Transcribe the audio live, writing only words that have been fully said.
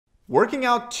Working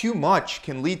out too much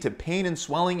can lead to pain and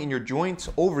swelling in your joints,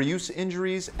 overuse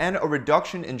injuries, and a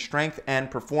reduction in strength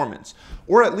and performance.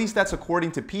 Or at least that's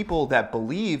according to people that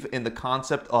believe in the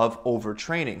concept of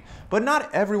overtraining. But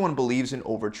not everyone believes in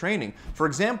overtraining. For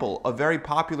example, a very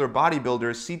popular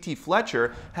bodybuilder, C.T.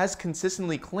 Fletcher, has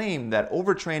consistently claimed that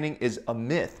overtraining is a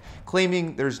myth,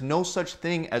 claiming there's no such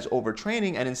thing as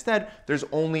overtraining and instead there's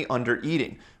only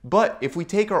undereating. But if we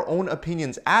take our own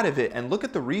opinions out of it and look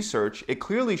at the research, it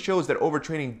clearly shows that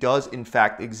overtraining does in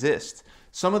fact exist.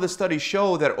 Some of the studies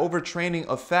show that overtraining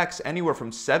affects anywhere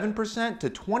from 7% to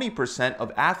 20%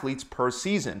 of athletes per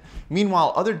season.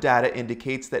 Meanwhile, other data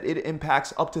indicates that it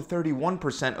impacts up to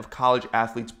 31% of college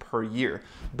athletes per year.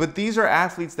 But these are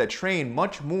athletes that train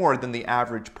much more than the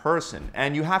average person.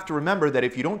 And you have to remember that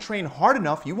if you don't train hard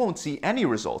enough, you won't see any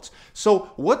results.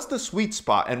 So what's the sweet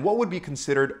spot and what would be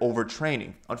considered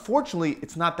overtraining? Unfortunately,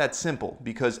 it's not that simple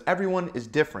because everyone is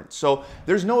different. So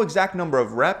there's no exact number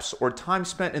of reps or time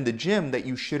spent in the gym that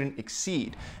you shouldn't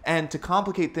exceed. And to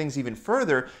complicate things even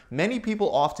further, many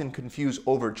people often confuse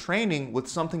overtraining with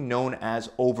something known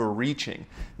as overreaching.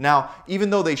 Now,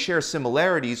 even though they share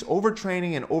similarities,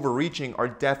 overtraining and overreaching are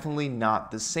definitely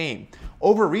not the same.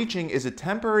 Overreaching is a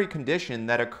temporary condition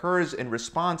that occurs in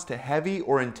response to heavy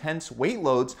or intense weight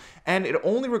loads, and it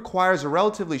only requires a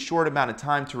relatively short amount of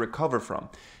time to recover from.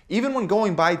 Even when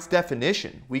going by its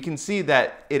definition, we can see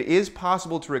that it is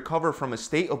possible to recover from a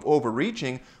state of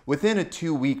overreaching within a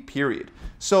 2-week period.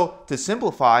 So to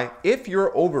simplify, if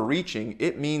you're overreaching,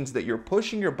 it means that you're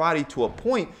pushing your body to a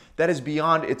point that is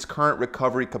beyond its current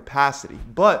recovery capacity.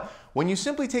 But when you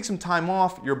simply take some time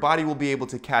off, your body will be able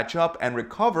to catch up and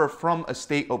recover from a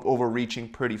state of overreaching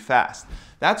pretty fast.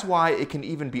 That's why it can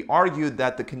even be argued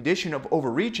that the condition of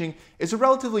overreaching is a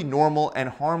relatively normal and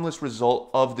harmless result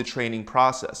of the training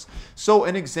process. So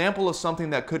an example of something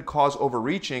that could cause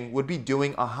overreaching would be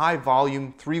doing a high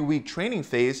volume 3-week training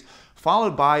phase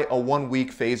followed by a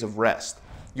 1-week phase of rest.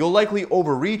 You'll likely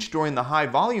overreach during the high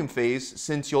volume phase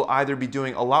since you'll either be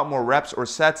doing a lot more reps or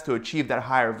sets to achieve that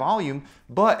higher volume,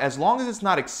 but as long as it's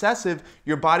not excessive,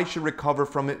 your body should recover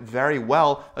from it very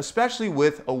well, especially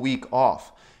with a week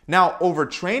off. Now,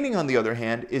 overtraining, on the other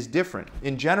hand, is different.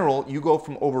 In general, you go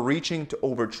from overreaching to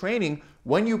overtraining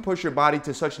when you push your body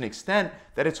to such an extent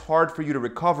that it's hard for you to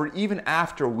recover even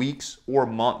after weeks or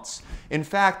months. In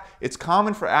fact, it's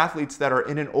common for athletes that are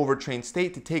in an overtrained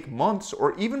state to take months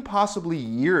or even possibly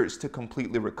years to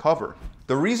completely recover.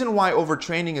 The reason why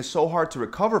overtraining is so hard to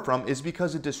recover from is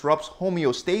because it disrupts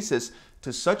homeostasis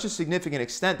to such a significant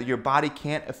extent that your body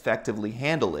can't effectively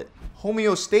handle it.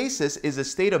 Homeostasis is a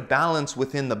state of balance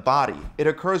within the body. It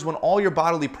occurs when all your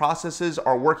bodily processes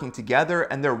are working together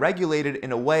and they're regulated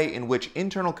in a way in which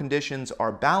internal conditions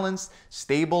are balanced,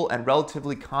 stable, and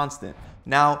relatively constant.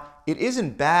 Now, it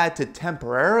isn't bad to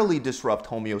temporarily disrupt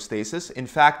homeostasis. In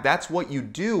fact, that's what you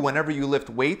do whenever you lift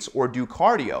weights or do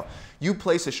cardio. You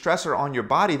place a stressor on your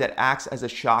body that acts as a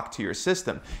shock to your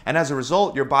system. And as a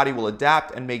result, your body will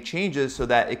adapt and make changes so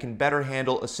that it can better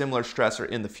handle a similar stressor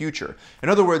in the future. In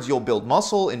other words, you'll build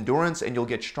muscle, endurance, and you'll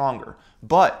get stronger.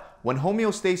 But when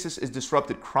homeostasis is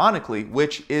disrupted chronically,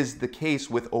 which is the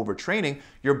case with overtraining,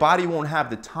 your body won't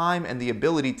have the time and the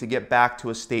ability to get back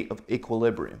to a state of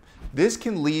equilibrium. This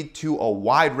can lead to a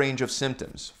wide range of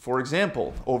symptoms. For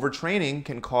example, overtraining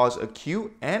can cause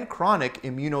acute and chronic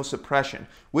immunosuppression,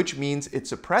 which means it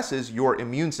suppresses your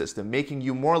immune system, making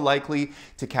you more likely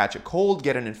to catch a cold,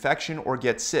 get an infection, or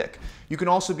get sick. You can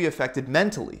also be affected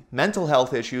mentally. Mental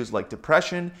health issues like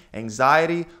depression,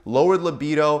 anxiety, lowered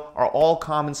libido are all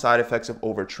common side effects of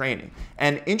overtraining.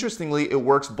 And interestingly, it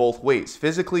works both ways.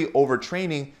 Physically,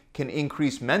 overtraining can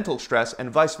increase mental stress, and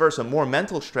vice versa. More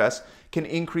mental stress can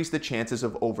increase the chances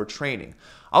of overtraining.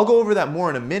 I'll go over that more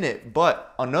in a minute,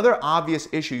 but another obvious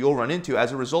issue you'll run into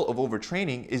as a result of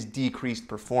overtraining is decreased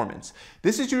performance.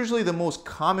 This is usually the most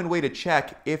common way to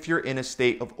check if you're in a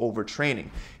state of overtraining.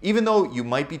 Even though you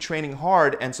might be training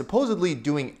hard and supposedly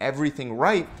doing everything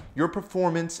right, your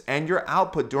performance and your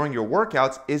output during your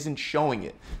workouts isn't showing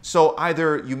it. So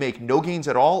either you make no gains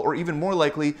at all, or even more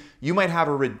likely, you might have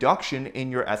a reduction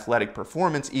in your athletic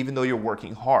performance even though you're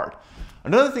working hard.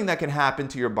 Another thing that can happen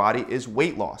to your body is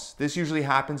weight loss. This usually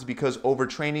happens because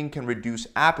overtraining can reduce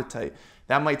appetite.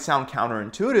 That might sound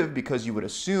counterintuitive because you would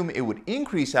assume it would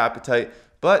increase appetite,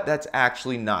 but that's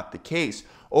actually not the case.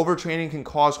 Overtraining can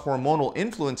cause hormonal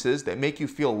influences that make you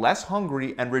feel less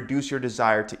hungry and reduce your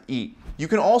desire to eat. You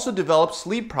can also develop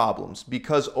sleep problems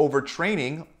because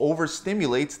overtraining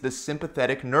overstimulates the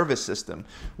sympathetic nervous system,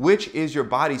 which is your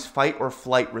body's fight or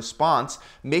flight response,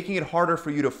 making it harder for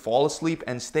you to fall asleep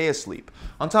and stay asleep.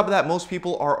 On top of that, most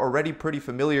people are already pretty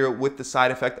familiar with the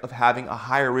side effect of having a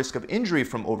higher risk of injury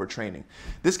from overtraining.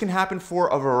 This can happen for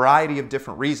a variety of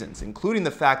different reasons, including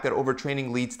the fact that overtraining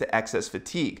leads to excess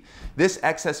fatigue. This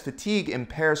excess fatigue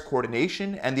impairs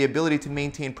coordination and the ability to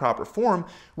maintain proper form,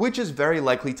 which is very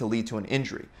likely to lead to an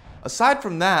injury. Aside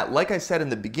from that, like I said in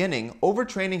the beginning,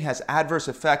 overtraining has adverse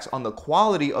effects on the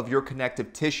quality of your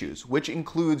connective tissues, which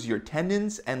includes your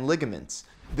tendons and ligaments.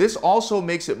 This also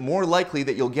makes it more likely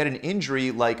that you'll get an injury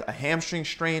like a hamstring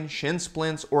strain, shin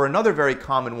splints, or another very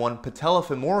common one,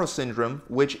 patellofemoral syndrome,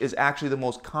 which is actually the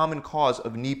most common cause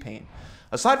of knee pain.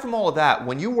 Aside from all of that,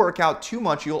 when you work out too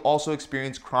much, you'll also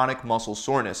experience chronic muscle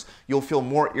soreness. You'll feel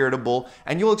more irritable,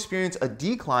 and you'll experience a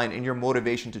decline in your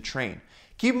motivation to train.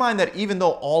 Keep in mind that even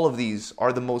though all of these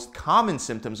are the most common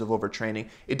symptoms of overtraining,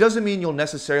 it doesn't mean you'll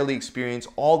necessarily experience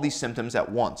all these symptoms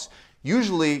at once.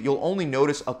 Usually, you'll only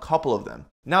notice a couple of them.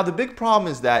 Now, the big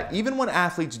problem is that even when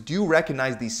athletes do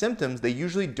recognize these symptoms, they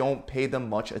usually don't pay them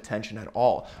much attention at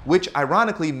all, which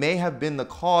ironically may have been the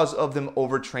cause of them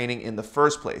overtraining in the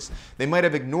first place. They might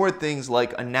have ignored things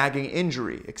like a nagging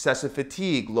injury, excessive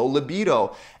fatigue, low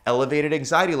libido, elevated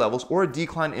anxiety levels, or a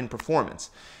decline in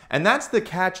performance. And that's the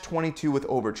catch-22 with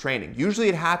overtraining. Usually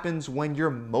it happens when you're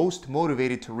most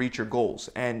motivated to reach your goals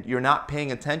and you're not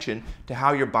paying attention to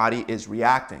how your body is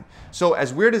reacting. So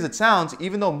as weird as it sounds,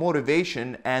 even though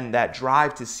motivation and that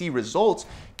drive to see results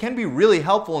can be really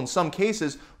helpful in some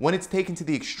cases, when it's taken to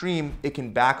the extreme, it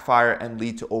can backfire and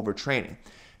lead to overtraining.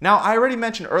 Now, I already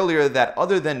mentioned earlier that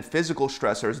other than physical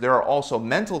stressors, there are also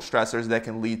mental stressors that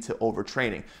can lead to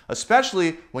overtraining,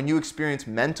 especially when you experience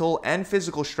mental and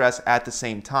physical stress at the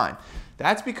same time.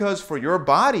 That's because for your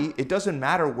body, it doesn't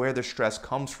matter where the stress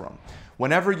comes from.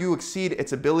 Whenever you exceed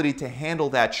its ability to handle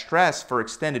that stress for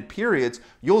extended periods,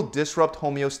 you'll disrupt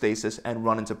homeostasis and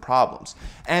run into problems.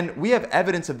 And we have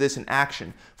evidence of this in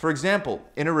action. For example,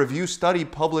 in a review study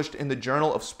published in the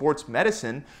Journal of Sports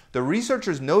Medicine, the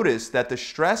researchers noticed that the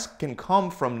stress can come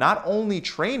from not only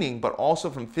training, but also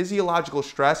from physiological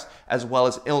stress as well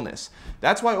as illness.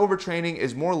 That's why overtraining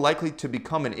is more likely to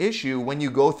become an issue when you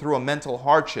go through a mental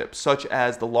hardship, such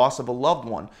as the loss of a loved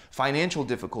one, financial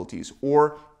difficulties,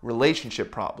 or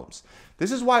relationship problems.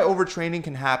 This is why overtraining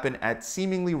can happen at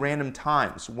seemingly random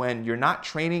times when you're not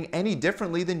training any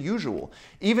differently than usual.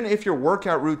 Even if your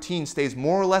workout routine stays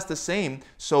more or less the same,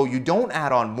 so you don't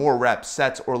add on more reps,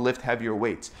 sets, or lift heavier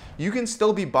weights, you can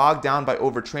still be bogged down by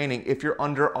overtraining if you're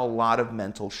under a lot of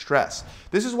mental stress.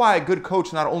 This is why a good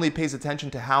coach not only pays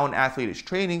attention to how an athlete is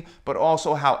training, but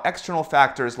also how external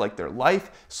factors like their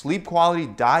life, sleep quality,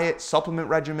 diet, supplement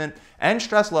regimen, and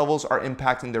stress levels are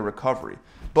impacting their recovery.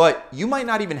 But you might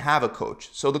not even have a coach.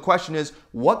 So the question is,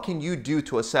 what can you do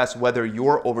to assess whether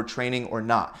you're overtraining or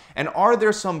not? And are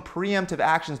there some preemptive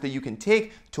actions that you can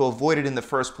take to avoid it in the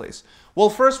first place? Well,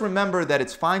 first remember that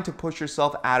it's fine to push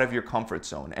yourself out of your comfort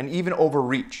zone and even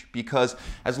overreach, because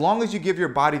as long as you give your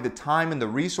body the time and the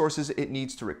resources it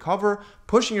needs to recover,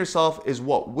 pushing yourself is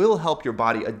what will help your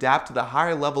body adapt to the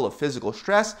higher level of physical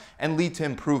stress and lead to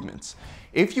improvements.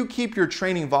 If you keep your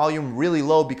training volume really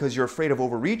low because you're afraid of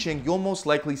overreaching, you'll most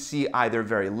likely see either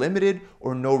very limited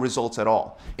or no results at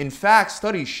all. In fact,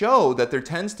 studies show that there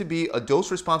tends to be a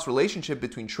dose-response relationship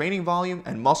between training volume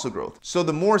and muscle growth. So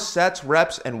the more sets,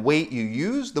 reps, and weight you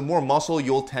use, the more muscle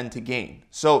you'll tend to gain.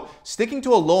 So sticking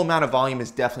to a low amount of volume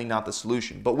is definitely not the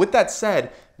solution. But with that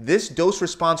said, this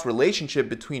dose-response relationship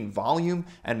between volume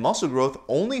and muscle growth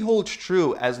only holds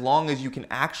true as long as you can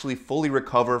actually fully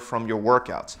recover from your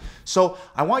workouts. So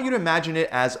I want you to imagine it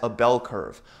as a bell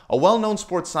curve. A well-known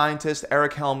sports scientist,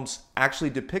 Eric Helms, actually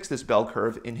depicts this bell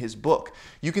curve in his book.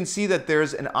 You can see that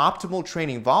there's an optimal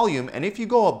training volume, and if you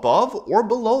go above or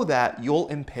below that, you'll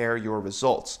impair your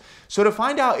results. So to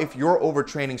find out if you're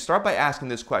overtraining, start by asking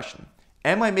this question.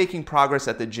 Am I making progress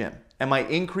at the gym? Am I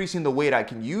increasing the weight I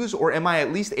can use, or am I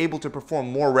at least able to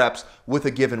perform more reps with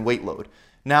a given weight load?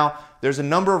 Now, there's a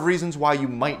number of reasons why you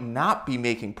might not be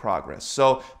making progress.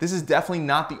 So this is definitely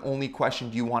not the only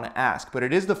question you want to ask, but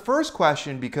it is the first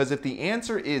question, because if the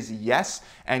answer is yes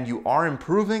and you are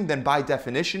improving, then by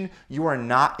definition, you are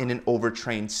not in an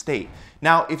overtrained state.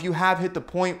 Now, if you have hit the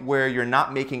point where you're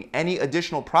not making any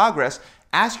additional progress,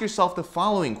 ask yourself the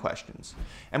following questions.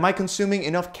 Am I consuming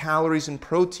enough calories and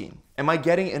protein? Am I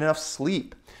getting enough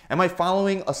sleep? Am I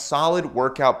following a solid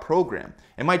workout program?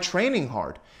 Am I training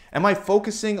hard? Am I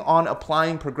focusing on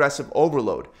applying progressive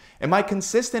overload? Am I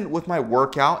consistent with my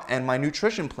workout and my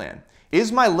nutrition plan?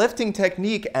 Is my lifting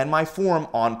technique and my form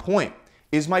on point?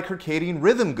 Is my circadian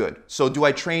rhythm good? So do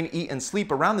I train, eat, and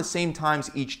sleep around the same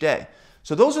times each day?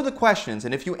 So those are the questions,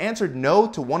 and if you answered no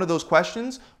to one of those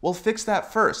questions, we'll fix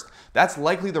that first. That's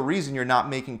likely the reason you're not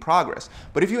making progress.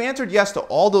 But if you answered yes to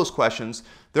all those questions,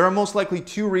 there are most likely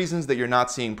two reasons that you're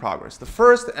not seeing progress. The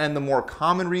first and the more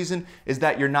common reason is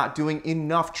that you're not doing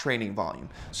enough training volume.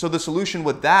 So the solution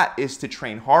with that is to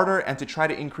train harder and to try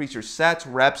to increase your sets,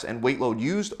 reps, and weight load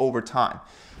used over time.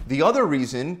 The other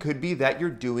reason could be that you're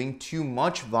doing too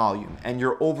much volume and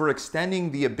you're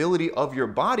overextending the ability of your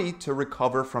body to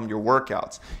recover from your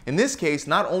workouts. In this case,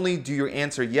 not only do you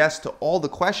answer yes to all the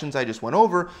questions I just went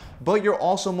over, but you're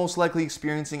also most likely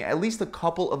experiencing at least a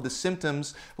couple of the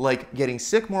symptoms like getting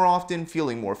sick more often,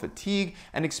 feeling more fatigue,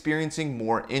 and experiencing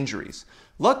more injuries.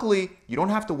 Luckily, you don't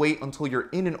have to wait until you're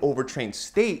in an overtrained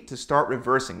state to start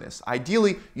reversing this.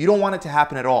 Ideally, you don't want it to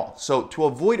happen at all. So to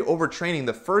avoid overtraining,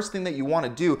 the first thing that you want to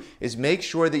do is make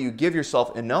sure that you give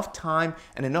yourself enough time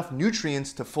and enough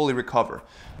nutrients to fully recover.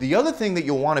 The other thing that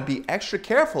you'll want to be extra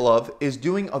careful of is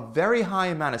doing a very high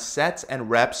amount of sets and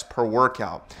reps per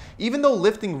workout. Even though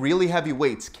lifting really heavy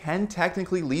weights can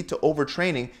technically lead to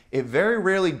overtraining, it very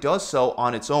rarely does so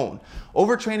on its own.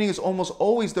 Overtraining is almost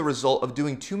always the result of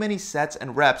doing too many sets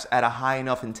and reps at a high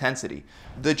enough intensity.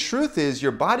 The truth is,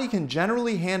 your body can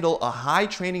generally handle a high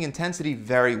training intensity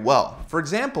very well. For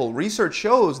example, research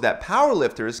shows that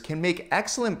powerlifters can make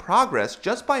excellent progress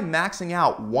just by maxing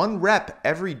out 1 rep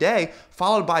every day,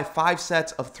 followed by 5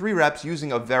 sets of 3 reps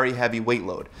using a very heavy weight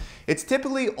load. It's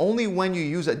typically only when you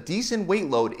use a decent weight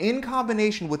load in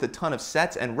combination with a ton of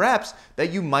sets and reps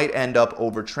that you might end up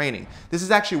overtraining. This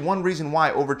is actually one reason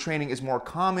why overtraining is more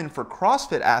common for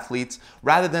CrossFit athletes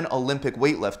rather than Olympic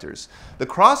weightlifters. The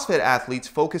CrossFit athletes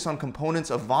focus on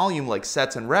components of volume like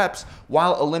sets and reps,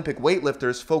 while Olympic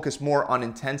weightlifters focus more on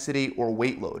intensity or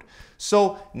weight load.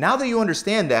 So now that you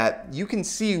understand that, you can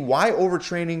see why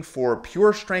overtraining for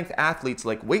pure strength athletes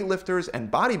like weightlifters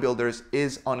and bodybuilders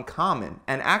is uncommon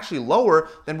and actually lower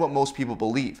than what most people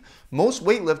believe. Most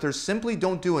weightlifters simply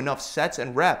don't do enough sets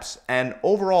and reps and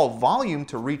overall volume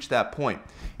to reach that point.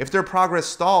 If their progress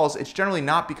stalls, it's generally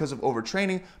not because of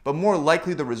overtraining, but more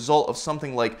likely the result of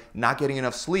something like not getting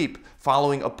enough sleep,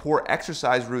 following a poor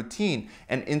exercise routine,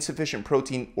 and insufficient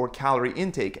protein or calorie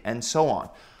intake, and so on.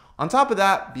 On top of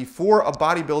that, before a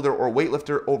bodybuilder or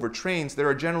weightlifter overtrains, there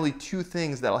are generally 2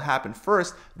 things that'll happen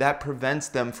first that prevents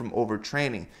them from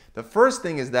overtraining. The first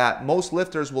thing is that most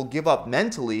lifters will give up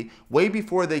mentally way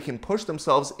before they can push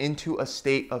themselves into a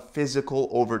state of physical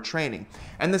overtraining.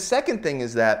 And the second thing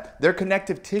is that their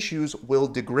connective tissues will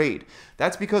degrade.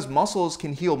 That's because muscles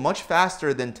can heal much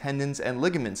faster than tendons and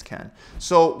ligaments can.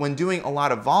 So when doing a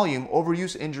lot of volume,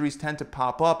 overuse injuries tend to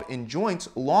pop up in joints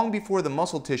long before the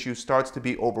muscle tissue starts to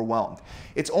be overwhelmed.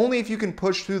 It's only if you can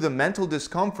push through the mental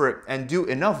discomfort and do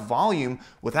enough volume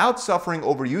without suffering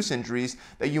overuse injuries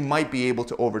that you might be able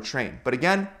to overtrain. But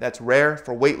again, that's rare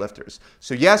for weightlifters.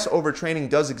 So yes, overtraining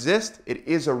does exist. It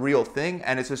is a real thing,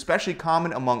 and it's especially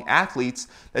common among athletes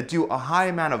that do a high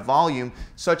amount of volume,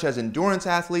 such as endurance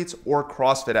athletes or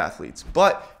CrossFit athletes.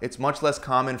 But it's much less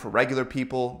common for regular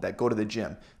people that go to the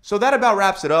gym. So that about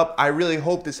wraps it up. I really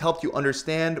hope this helped you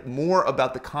understand more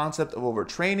about the concept of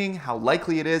overtraining, how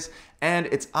likely it is, and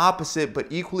its opposite but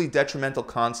equally detrimental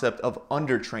concept of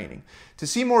undertraining. To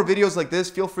see more videos like this,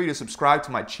 feel free to subscribe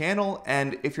to my channel,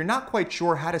 and if you're not quite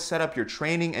sure how to set up your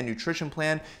training and nutrition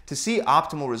plan to see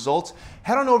optimal results,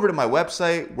 head on over to my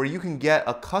website where you can get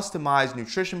a customized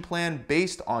nutrition plan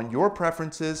based on your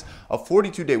preferences, a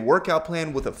 42-day workout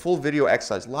plan with a full video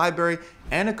exercise library,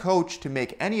 and a coach to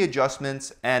make any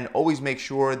adjustments and always make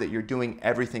sure that you're doing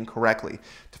everything correctly.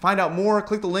 To find out more,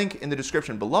 click the link in the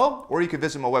description below, or you can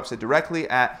visit my website directly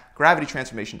at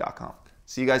gravitytransformation.com.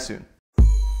 See you guys soon.